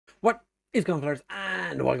It's going players,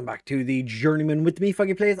 and welcome back to the Journeyman with me,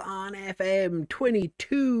 FoggyPlays on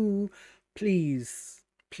FM22. Please,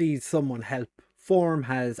 please, someone help. Form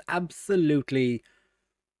has absolutely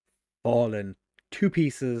fallen to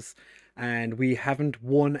pieces, and we haven't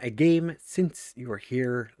won a game since you were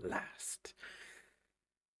here last.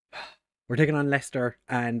 We're taking on Leicester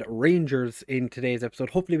and Rangers in today's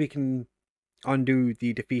episode. Hopefully we can undo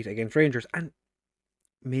the defeat against Rangers and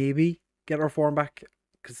maybe get our form back,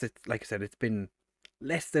 because it's, like I said, it's been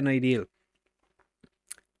less than ideal.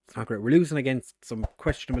 It's not great. We're losing against some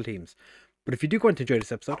questionable teams. But if you do want to enjoy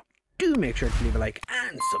this episode, do make sure to leave a like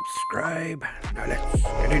and subscribe. Now let's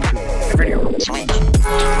get into the video. So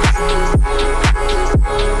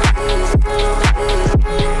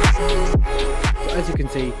as you can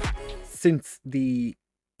see, since the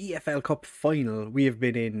EFL Cup final, we've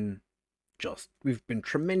been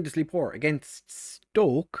tremendously poor. Against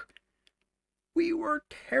Stoke, we were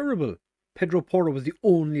terrible. Pedro Porro was the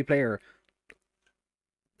only player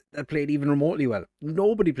that played even remotely well.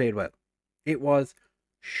 Nobody played well. It was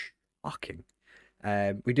shocking.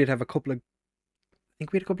 We did have a couple of, I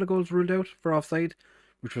think we had a couple of goals ruled out for offside,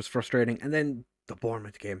 which was frustrating. And then the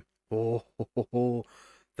Bournemouth game. The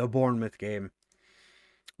Bournemouth game.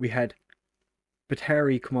 We had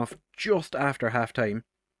Batari come off just after half time.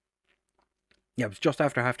 Yeah, it was just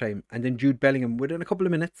after half time. And then Jude Bellingham, within a couple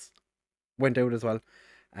of minutes, went out as well.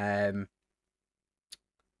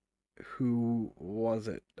 Who was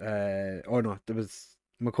it? Oh no, there was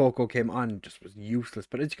Makoko came on, just was useless.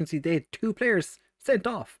 But as you can see, they had two players sent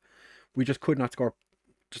off. We just could not score.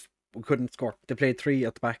 We couldn't score. They played three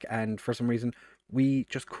at the back, and for some reason, we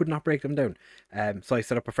just could not break them down. So I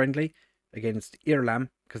set up a friendly against Irlam,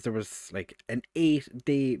 because there was like an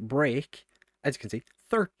 8-day break. As you can see,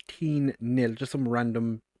 13-0, just some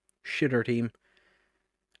random shitter team.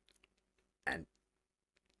 And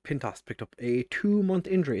Pintos picked up a 2-month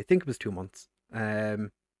injury. I think it was 2 months.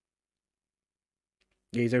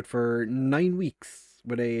 He's out for 9 weeks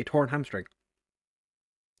with a torn hamstring.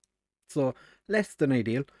 So less than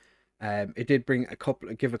ideal. It did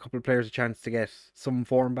give a couple of players a chance to get some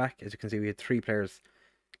form back. As you can see, we had 3 players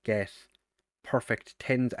get perfect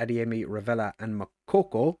 10s: Adiemi, Ravella, and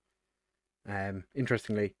Makoko.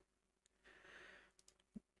 Interestingly,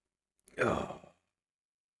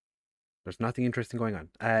 there's nothing interesting going on.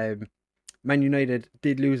 Man United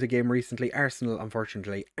did lose a game recently. Arsenal,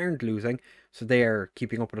 unfortunately, aren't losing, so they are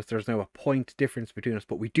keeping up with us. There's now a point difference between us,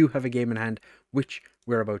 but we do have a game in hand, which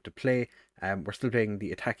we're about to play. We're still playing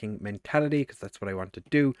the attacking mentality, because that's what I want to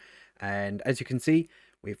do. And as you can see,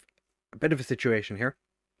 we've a bit of a situation here.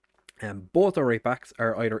 Both our right backs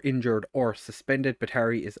are either injured or suspended.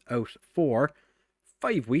 Batari is out for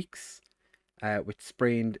 5 weeks with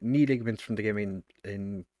sprained knee ligaments from the game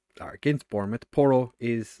against Bournemouth. Porro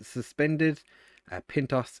is suspended.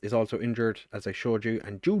 Pintos is also injured, as I showed you.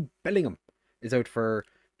 And Jude Bellingham is out for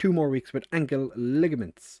 2 more weeks with ankle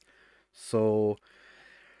ligaments. So,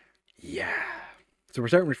 yeah. So we're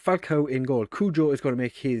starting with Falcao in goal. Cujo is going to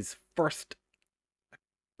make his first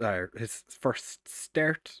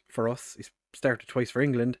start for us. He's started twice for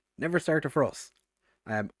England. Never started for us.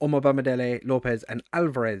 Omobamidele, Lopez, and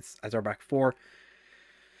Alvarez as our back 4.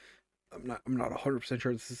 I'm not 100%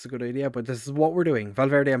 sure this is a good idea, but this is what we're doing.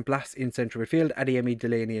 Valverde and Blas in central midfield. Adiemi,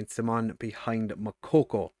 Delaney, and Simon behind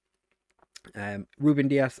Makoko. Ruben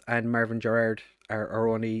Diaz and Marvin Gerrard are our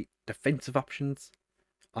only defensive options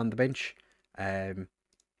on the bench.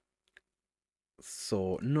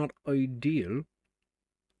 So not ideal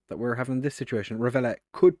that we're having this situation. Ravella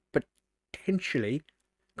could potentially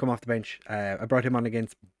come off the bench. I brought him on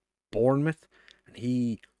against Bournemouth, and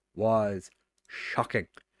he was shocking.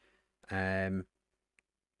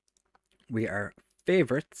 We are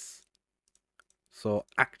favourites, so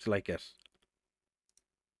act like it.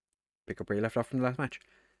 Pick up where you left off from the last match.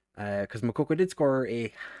 Because Makoko did score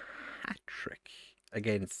a hat-trick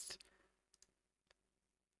against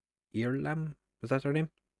Irlam. Was that their name?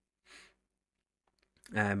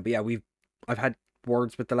 But yeah, I've had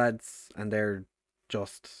words with the lads, and they're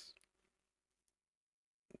just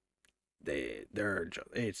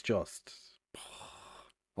it's just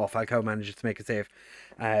Falcao manages to make a save.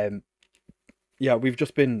 Yeah, we've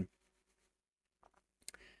just been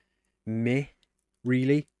meh,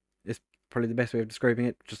 really, is probably the best way of describing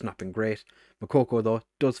it. Just not been great. Makoko, though,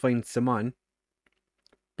 does find Simon.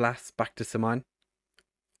 Blas back to Simon.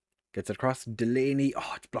 Gets it across. Delaney.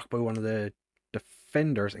 Oh, it's blocked by one of the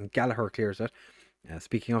defenders, and Gallagher clears it.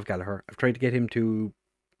 Speaking of Gallagher, I've tried to get him to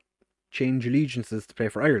change allegiances to play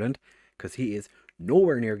for Ireland, because he is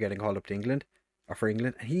nowhere near getting called up to England. or for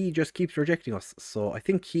England, and he just keeps rejecting us. So I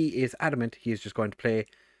think he is adamant he is just going to play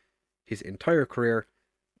his entire career,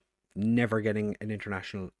 never getting an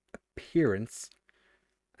international appearance.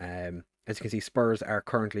 As you can see, Spurs are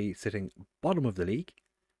currently sitting bottom of the league,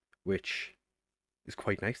 which is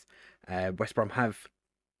quite nice. West Brom have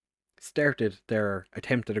started their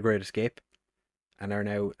attempt at a Great Escape and are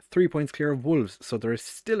now 3 points clear of Wolves, so there is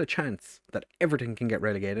still a chance that Everton can get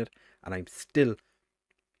relegated, and I'm still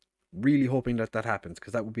really hoping that that happens,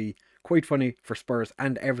 because that would be quite funny for Spurs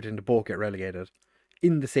and Everton to both get relegated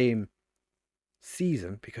in the same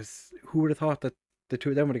season, because who would have thought that the two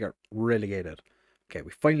of them would have got relegated? Okay,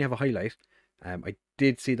 we finally have a highlight. I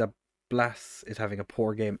did see that Blas is having a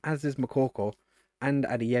poor game, as is Makoko and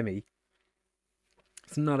Adeyemi.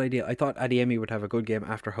 It's not ideal. I thought Adeyemi would have a good game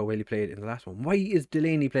after how well he played in the last one. Why is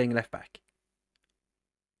Delaney playing left back?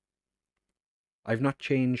 I've not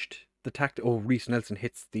changed the tactic. Oh, Reece Nelson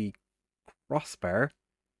hits the crossbar.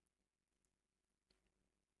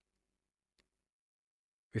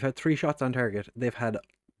 We've had 3 shots on target. They've had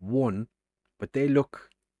 1, but they look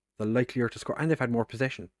the likelier to score, and they've had more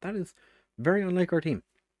possession. That is very unlike our team.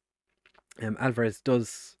 Alvarez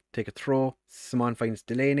does take a throw. Simon finds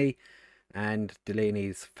Delaney, and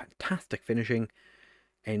Delaney's fantastic finishing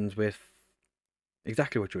ends with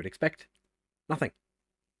exactly what you would expect. Nothing.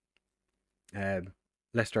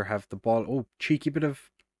 Leicester have the ball. Oh, cheeky bit of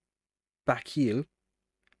back heel.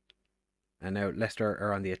 And now Leicester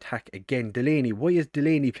are on the attack again. Delaney. Why is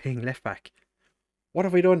Delaney playing left back? What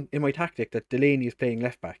have I done in my tactic that Delaney is playing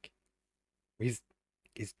left back? He's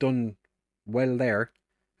done well there.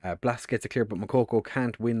 Blas gets it clear, but Makoko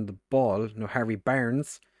can't win the ball. No, Harvey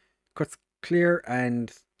Barnes cuts clear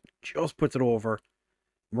and just puts it over.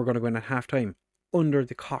 We're going to go in at half time under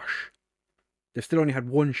the cosh. They've still only had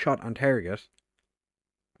 1 shot on target,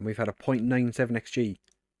 and we've had a 0.97 XG.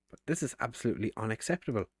 But this is absolutely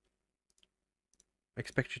unacceptable. I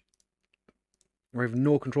expect you. We have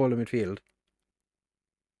no control of midfield.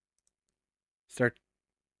 Start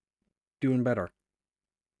doing better.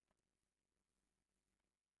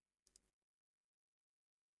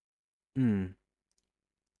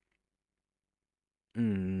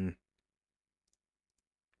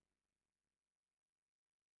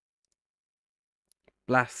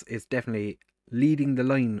 Blas is definitely leading the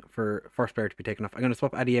line for first player to be taken off. I'm going to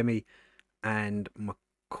swap Adeyemi and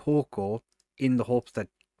Makoko in the hopes that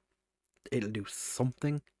it'll do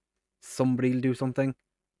something. Somebody will do something.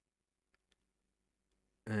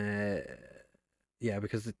 Yeah,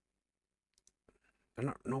 because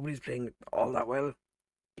nobody's playing all that well.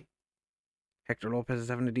 Hector Lopez is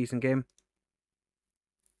having a decent game.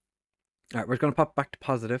 Alright, we're going to pop back to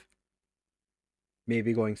positive.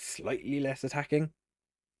 Maybe going slightly less attacking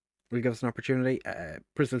will give us an opportunity.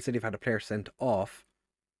 Bristol City have had a player sent off,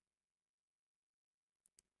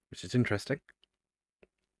 which is interesting.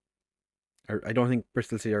 I don't think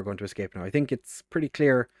Bristol City are going to escape now. I think it's pretty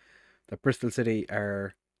clear that Bristol City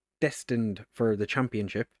are destined for the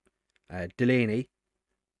championship. Delaney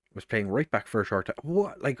was playing right back for a short time.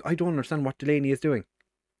 What? Like, I don't understand what Delaney is doing.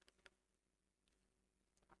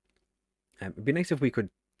 It'd be nice if we could,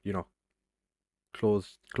 you know,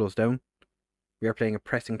 close down. We are playing a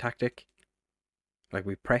pressing tactic. Like,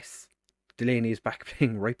 we press. Delaney is back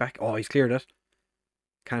playing right back. Oh, he's cleared it.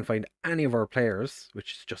 Can't find any of our players,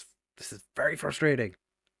 which is just, this is very frustrating.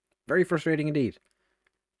 Very frustrating indeed.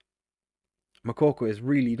 Makoko is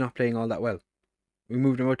really not playing all that well. We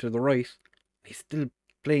moved him out to the right. He's still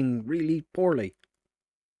playing really poorly.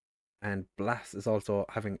 And Blas is also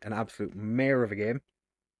having an absolute mare of a game.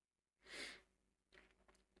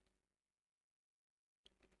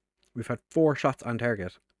 We've had 4 shots on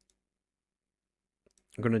target.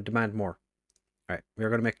 I'm going to demand more. Alright, we're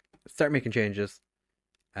going to start making changes.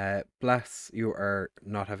 Blas, you are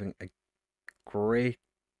not having a great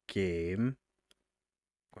game.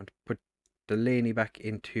 I'm going to put Delaney back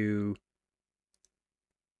into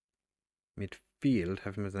midfield,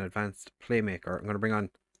 have him as an advanced playmaker. I'm going to bring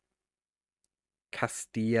on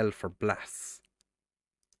Castiel for Blas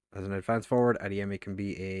as an advanced forward. Adeyemi can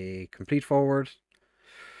be a complete forward.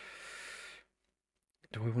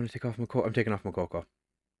 Do I want to take off Makoko? I'm taking off Makoko.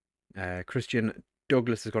 Christian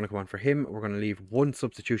Douglas is going to come on for him. We're going to leave 1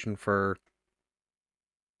 substitution for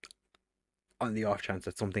on the off chance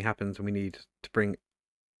that something happens and we need to bring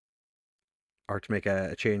or to make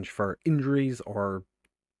a change for injuries or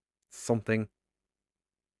something.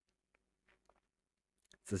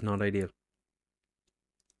 This is not ideal.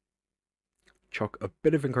 Chuck a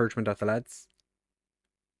bit of encouragement at the lads.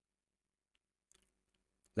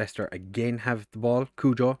 Leicester again have the ball.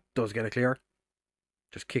 Cujo does get a clear.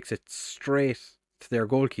 Just kicks it straight to their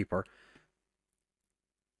goalkeeper.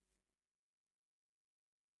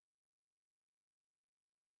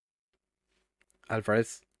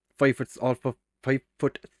 Alvarez, 5'7"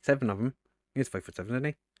 of him. He's 5'7", isn't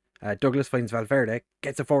he? Douglas finds Valverde,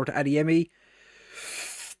 gets it forward to Adeyemi.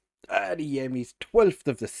 Adeyemi's 12th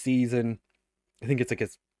of the season. I think it's like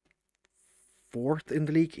his 4th in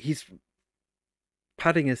the league. He's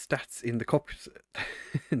padding his stats in the cups.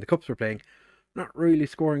 In the cups we're playing, not really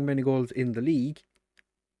scoring many goals in the league,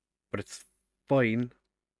 but it's fine.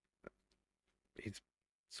 He's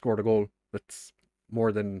scored a goal that's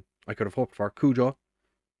more than I could have hoped for. Cujo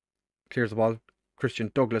clears the ball.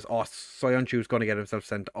 Christian Douglas. Oh, Soyuncu's going to get himself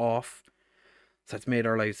sent off. So it's made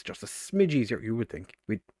our lives just a smidge easier, you would think.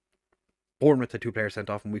 We'd Bournemouth had 2 players sent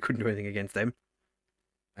off and we couldn't do anything against them.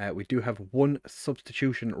 We do have 1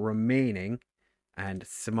 substitution remaining, and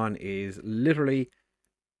Simon is literally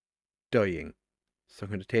dying. So I'm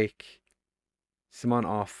going to take Simon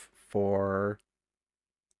off for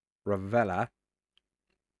Ravella.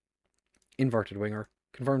 Inverted winger.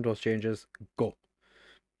 Confirm those changes. Go.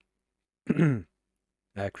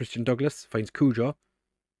 Christian Douglas finds Cujo,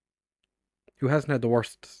 who hasn't had the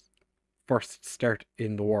worst first start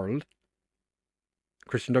in the world.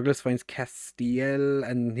 Christian Douglas finds Castiel,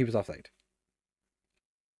 and he was offside.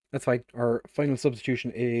 That's fine. Our final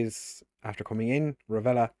substitution is, after coming in,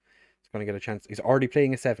 Ravella is going to get a chance. He's already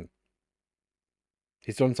playing a 7.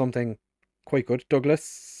 He's done something quite good.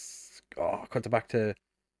 Douglas cuts it back to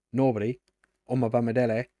nobody.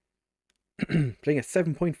 Bamadele playing a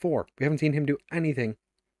 7.4. We haven't seen him do anything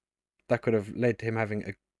that could have led to him having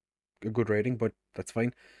a good rating, but that's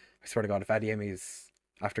fine. I swear to God, if Adeyemi's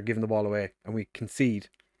after giving the ball away and we concede,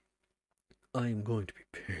 I'm going to be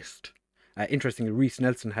pissed. Interestingly, Reece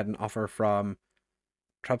Nelson had an offer from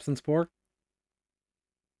Trabzonspor.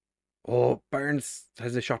 Oh, Barnes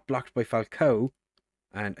has a shot blocked by Falcao,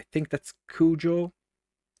 and I think that's Cujo.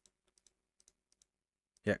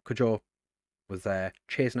 Yeah, Cujo was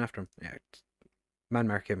chasing after him. Yeah, man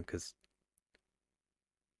mark him because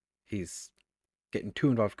he's getting too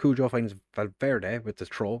involved. Cujo finds Valverde with the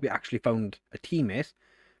throw. We actually found a teammate.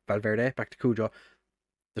 Valverde back to Cujo.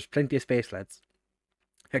 There's plenty of space, lads.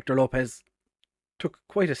 Hector Lopez took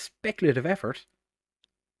quite a speculative effort.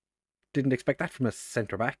 Didn't expect that from a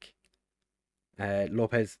centre back.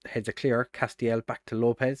 Lopez heads it clear. Castiel back to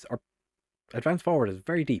Lopez. Our advance forward is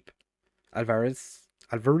very deep. Alvarez.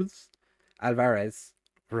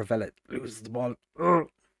 Ravella loses the ball. Ugh.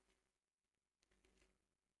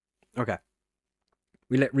 Okay.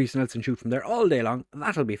 We let Reece Nelson shoot from there all day long.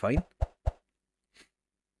 That'll be fine.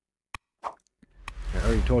 I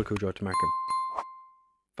already told Cujo to mark him.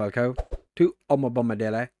 Falcao to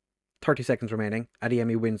Bomadele. 30 seconds remaining.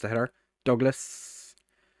 Adeyemi wins the header. Douglas.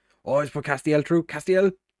 Oh, he's put Castiel through.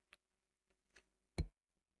 Castiel.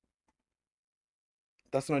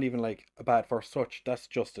 That's not even like a bad first touch. That's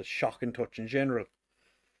just a shocking touch in general.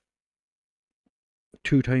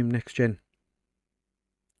 2-time next gen.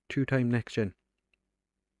 2-time next gen.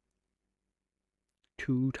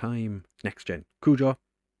 2-time next gen. Cujo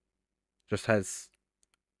just has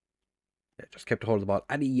just kept a hold of the ball.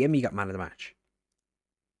 Adeyemi got man of the match.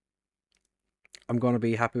 I'm going to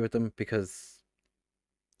be happy with them because,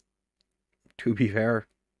 to be fair,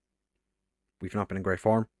 we've not been in great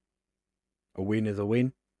form. A win is a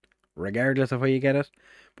win, regardless of how you get it.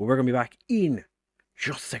 But we're going to be back in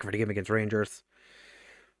just a second for the game against Rangers.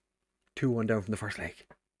 2-1 down from the first leg.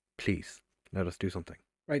 Please, let us do something.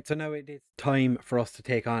 Right, so now it is time for us to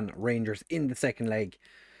take on Rangers in the second leg.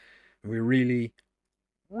 We really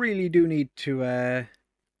do need to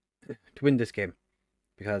win this game.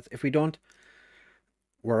 Because if we don't,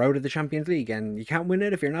 we're out of the Champions League and you can't win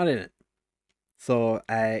it if you're not in it. So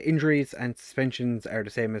injuries and suspensions are the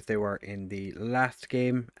same as they were in the last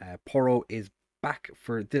game. Porro is back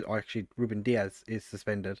for this. Oh, actually, Ruben Diaz is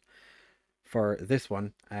suspended for this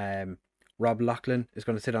one. Rob Loughlin is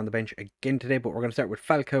going to sit on the bench again today, but we're going to start with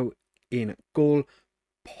Falcao in goal.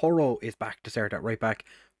 Porro is back to start at right back.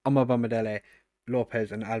 Bomadele,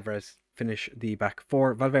 Lopez and Alvarez finish the back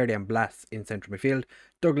four. Valverde and Blas in central midfield.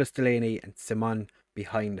 Douglas, Delaney and Simon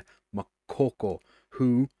behind Makoko,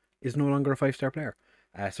 who is no longer a 5-star player.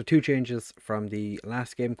 So 2 changes from the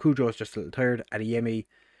last game. Cujo is just a little tired. Adeyemi,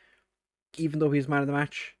 even though he's man of the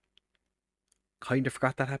match, kind of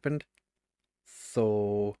forgot that happened.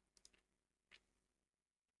 So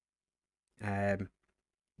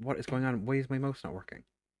what is going on? Why is my mouse not working?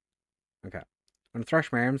 Okay, I'm going to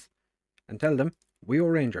thrash my arms and tell them we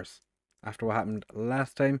are Rangers. After what happened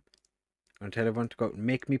last time, I'm going to tell everyone to go out and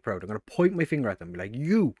make me proud. I'm going to point my finger at them and be like,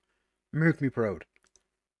 you make me proud.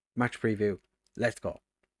 Match preview. Let's go.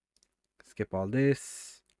 Skip all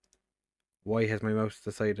this. Why has my mouse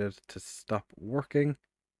decided to stop working?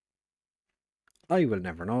 I will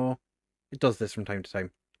never know. It does this from time to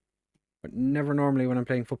time. But never normally when I'm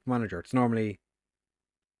playing Football Manager. It's normally,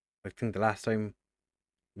 I think the last time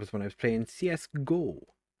was when I was playing CSGO.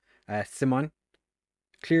 Simon,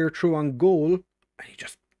 clear through on goal, and he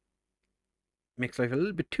just makes life a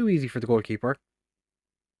little bit too easy for the goalkeeper.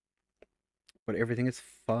 But everything is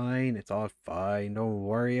fine. It's all fine. Don't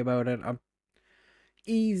worry about it. I'm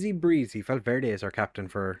easy breezy. Valverde is our captain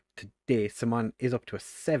for today. Simon is up to a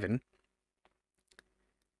 7.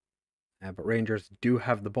 But Rangers do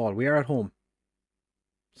have the ball. We are at home,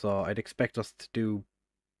 so I'd expect us to do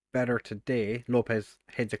better today. Lopez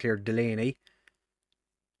heads a clear Delaney.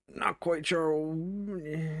 Not quite sure.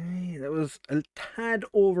 That was a tad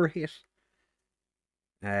overhit.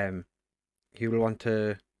 He will want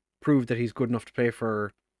to prove that he's good enough to play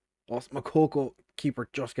for us. Makoko, keeper,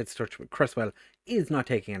 just gets touched, but Cresswell is not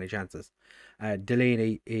taking any chances.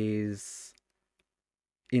 Delaney is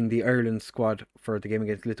in the Ireland squad for the game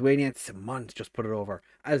against Lithuania. Simons just put it over,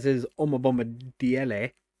 as is Omaboma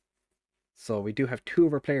Diele. So we do have 2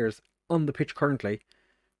 of our players on the pitch currently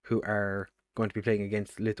who are going to be playing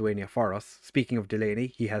against Lithuania for us. Speaking of Delaney,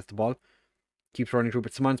 he has the ball. Keeps running through,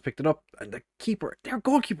 but Simons picked it up. And the keeper, their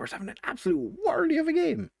goalkeeper's having an absolute worldly of a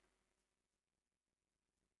game.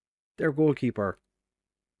 Their goalkeeper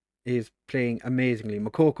is playing amazingly.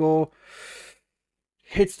 Makoko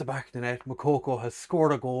hits the back of the net. Makoko has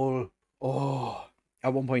scored a goal. Oh,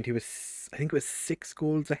 at one point he was, I think it was 6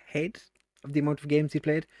 goals ahead of the amount of games he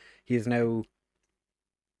played. He is now,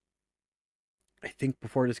 I think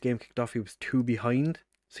before this game kicked off, he was 2 behind.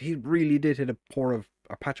 So he really did hit a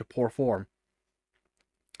patch of poor form.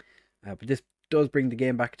 But this does bring the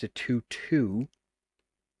game back to 2-2.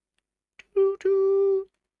 2-2.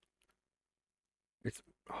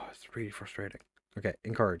 It's really frustrating. Okay,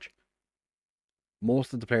 encourage.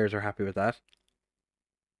 Most of the players are happy with that.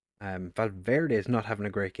 Valverde is not having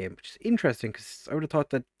a great game, which is interesting because I would have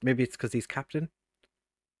thought that maybe it's because he's captain.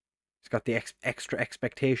 He's got the extra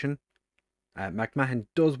expectation. McMahon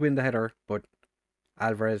does win the header, but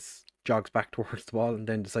Alvarez jogs back towards the ball and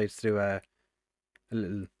then decides to do a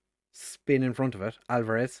little spin in front of it.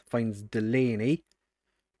 Alvarez finds Delaney,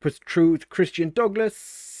 puts through to Christian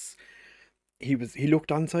Douglas. He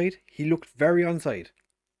looked onside. He looked very onside.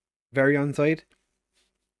 Very onside.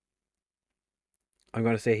 I'm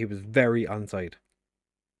going to say he was very onside.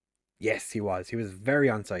 Yes, he was. He was very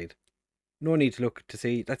onside. No need to look to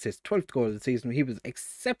see. That's his 12th goal of the season. He was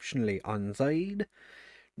exceptionally onside.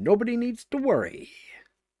 Nobody needs to worry.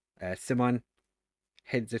 Simon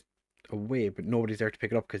heads it away, but nobody's there to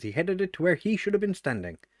pick it up because he headed it to where he should have been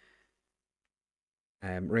standing.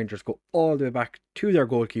 Rangers go all the way back to their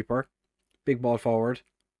goalkeeper. Big ball forward.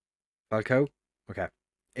 Falcao. Okay.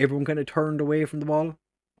 Everyone kind of turned away from the ball.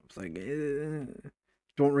 I was like,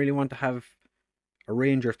 don't really want to have a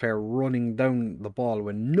Rangers player running down the ball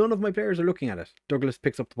when none of my players are looking at it. Douglas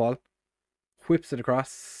picks up the ball, whips it across.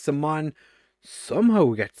 Simon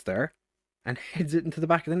somehow gets there and heads it into the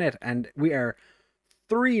back of the net. And we are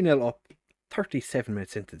 3-0 up, 37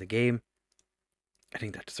 minutes into the game. I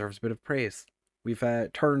think that deserves a bit of praise. We've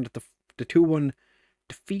turned the 2-1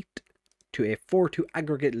 defeat to a 4-2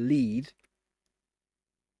 aggregate lead.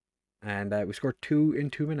 And we scored 2 in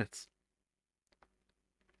 2 minutes.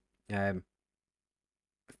 I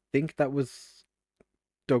think that was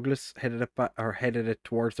Douglas headed it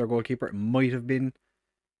towards their goalkeeper. It might have been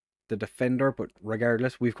the defender, but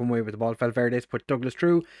regardless, we've come away with the ball. Valverde's put Douglas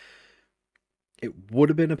through. It would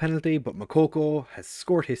have been a penalty, but Makoko has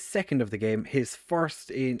scored his 2nd of the game. His first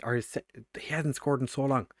he hasn't scored in so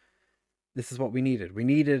long. This is what we needed. We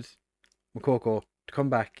needed Makoko to come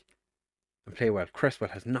back and play well.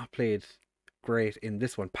 Cresswell has not played great in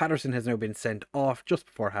this one. Patterson has now been sent off just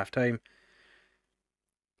before half time.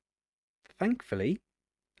 Thankfully,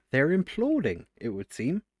 they're imploding, it would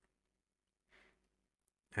seem.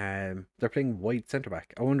 They're playing wide centre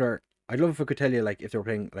back. I wonder, I'd love if I could tell you like if they were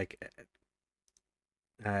playing like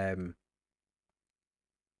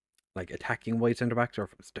attacking wide centre backs or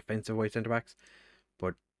if it's defensive wide centre backs,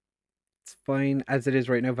 but it's fine as it is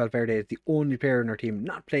right now. Valverde is the only player in our team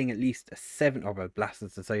not playing at least a 7. Or well, Blas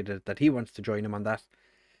has decided that he wants to join him on that.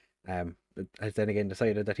 Has then again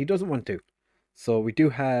decided that he doesn't want to. So we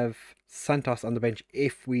do have Santos on the bench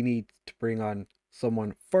if we need to bring on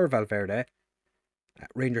someone for Valverde.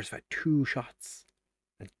 Rangers have had 2 shots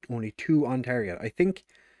and only 2 on target. I think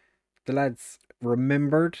the lads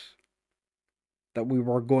remembered that we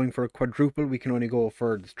were going for a quadruple. We can only go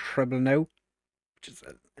for the treble now, which is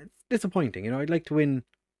it's disappointing. You know, I'd like to win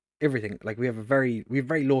everything. Like we have very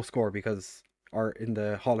low score because in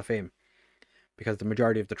the Hall of Fame, because the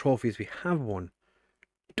majority of the trophies we have won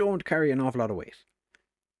don't carry an awful lot of weight.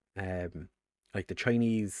 like the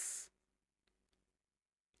Chinese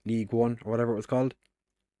League One or whatever it was called.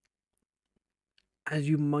 As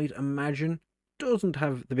you might imagine, doesn't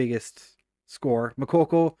have the biggest score.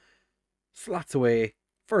 Makoko slots away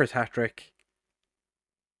for his hat-trick.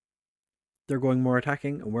 They're going more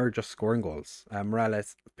attacking, and we're just scoring goals. Morales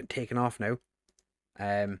has been taken off now.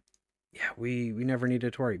 Yeah, we never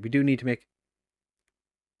needed to worry. We do need to make...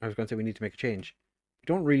 I was going to say we need to make a change. We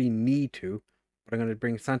don't really need to, but I'm going to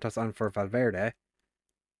bring Santos on for Valverde.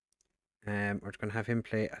 We're just going to have him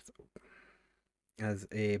play as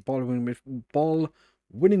a ball-winning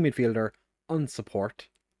midfielder on support.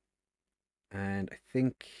 And I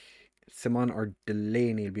think Simon or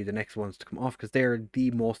Delaney will be the next ones to come off because they're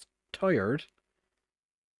the most tired.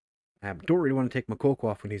 Don't really want to take Makoko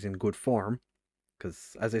off when he's in good form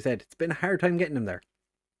because, as I said, it's been a hard time getting him there.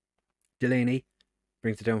 Delaney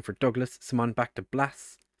brings it down for Douglas. Simon back to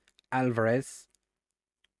Blas. Alvarez.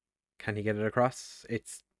 Can he get it across?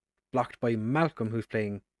 It's blocked by Malcolm, who's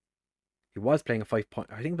playing... He was playing a 5 point...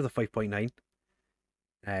 I think it was a 5.9.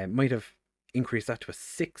 Might have increased that to a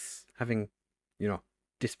 6, having, you know,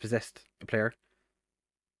 dispossessed a player.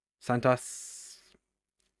 Santos...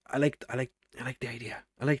 I like the idea.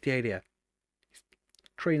 I like the idea. He's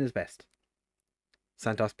trying his best.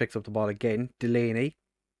 Santos picks up the ball again. Delaney's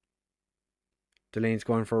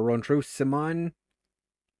going for a run through. Simon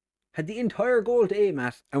had the entire goal to aim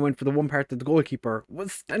at and went for the one part that the goalkeeper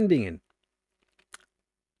was standing in.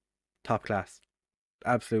 Top class.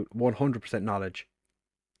 Absolute 100% knowledge.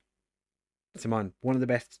 Simon, one of the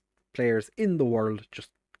best players in the world, just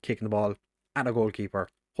kicking the ball at a goalkeeper,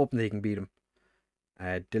 hoping they can beat him.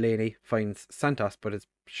 Delaney finds Santos, but his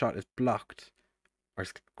shot is blocked. Or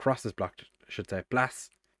his cross is blocked, I should say. Blas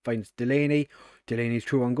finds Delaney. Delaney's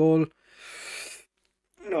through on goal.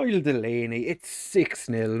 Niall Delaney, it's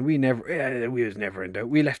 6-0. We was never in doubt.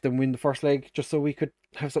 We left them win the first leg just so we could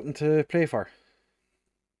have something to play for.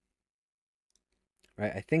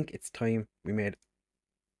 Right, I think it's time we made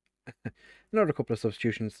another couple of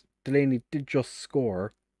substitutions. Delaney did just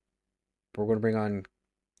score, but we're going to bring on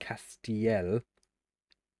Castiel.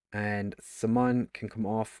 And Simon can come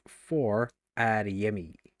off for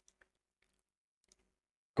Adeyemi.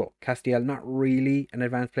 Go. Castiel, not really an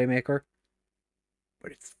advanced playmaker,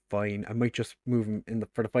 but it's fine. I might just move him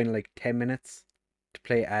for the final like 10 minutes to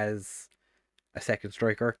play as a second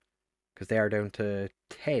striker because they are down to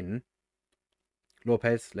 10.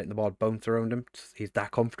 Lopez letting the ball bounce around him. He's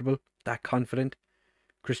that comfortable, that confident.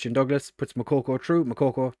 Christian Douglas puts Makoko through.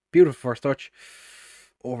 Makoko, beautiful first touch.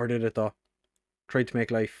 Overdid it though. Tried to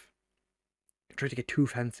make life. Tried to get too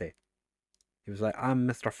fancy. He was like, I'm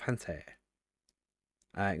Mr. Fancy.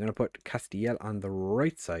 I'm going to put Castiel on the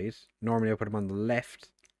right side. Normally I put him on the left.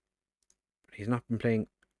 But he's not been playing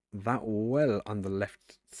that well on the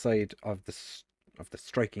left side of the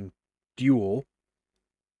striking duo.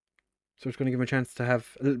 So it's going to give him a chance to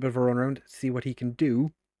have a little bit of a run around, see what he can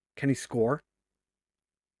do. Can he score?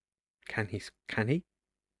 Can he?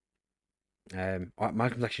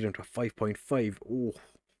 Malcolm's actually down to a 5.5.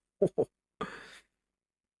 Oh.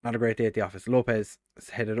 Not a great day at the office. Lopez is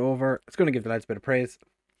headed over. It's going to give the lads a bit of praise.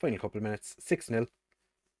 Final couple of minutes. 6-0.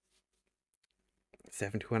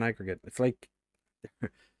 7-2 on aggregate. It's like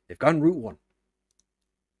they've gone route 1.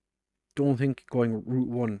 Don't think going route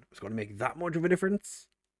 1 is going to make that much of a difference,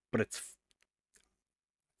 but it's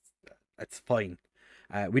fine.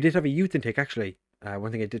 We did have a youth intake actually.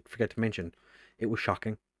 One thing I did forget to mention. It was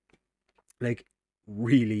shocking. Like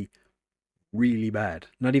really, really bad.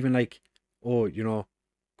 Not even like, oh, you know,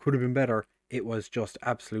 could have been better. It was just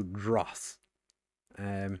absolute dross.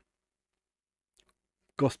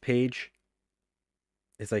 Gus Page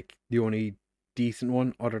is like the only decent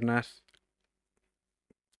one. Other than that, it's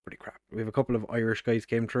pretty crap. We have a couple of Irish guys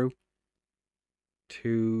came through.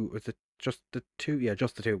 Was it just the two? Yeah,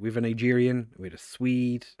 just the two. We have a Nigerian, we had a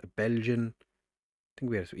Swede, a Belgian. I think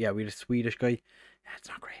we had a Swedish guy. It's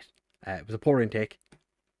not great. It was a poor intake.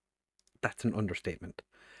 That's an understatement.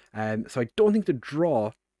 So I don't think the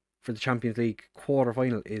draw for the Champions League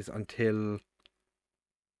quarter-final is until...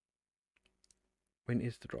 When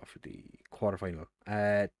is the draw for the quarter-final?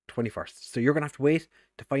 21st. So you're going to have to wait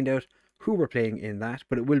to find out who we're playing in that,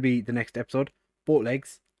 but it will be the next episode. Both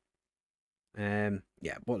legs.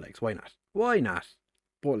 Yeah, both legs. Why not? Why not?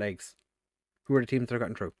 Both legs. Who are the teams that have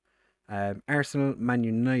gotten through? Arsenal, Man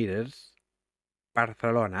United,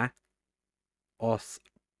 Barcelona, us,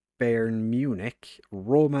 Bayern Munich,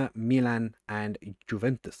 Roma, Milan, and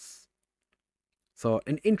Juventus. So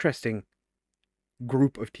an interesting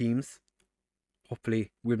group of teams.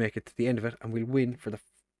 Hopefully we'll make it to the end of it and we'll win for the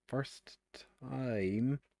first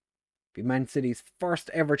time Be Man City's first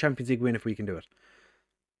ever Champions League win if we can do it.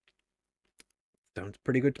 Sounds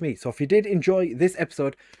pretty good to me. So if you did enjoy this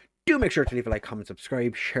episode, do make sure to leave a like, comment,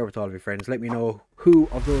 subscribe, share with all of your friends. Let me know who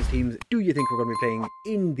of those teams do you think we're going to be playing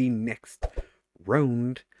in the next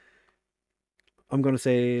round. I'm going to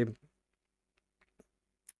say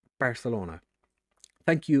Barcelona.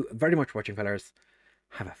 Thank you very much for watching, fellas.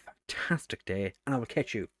 Have a fantastic day, and I will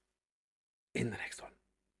catch you in the next one.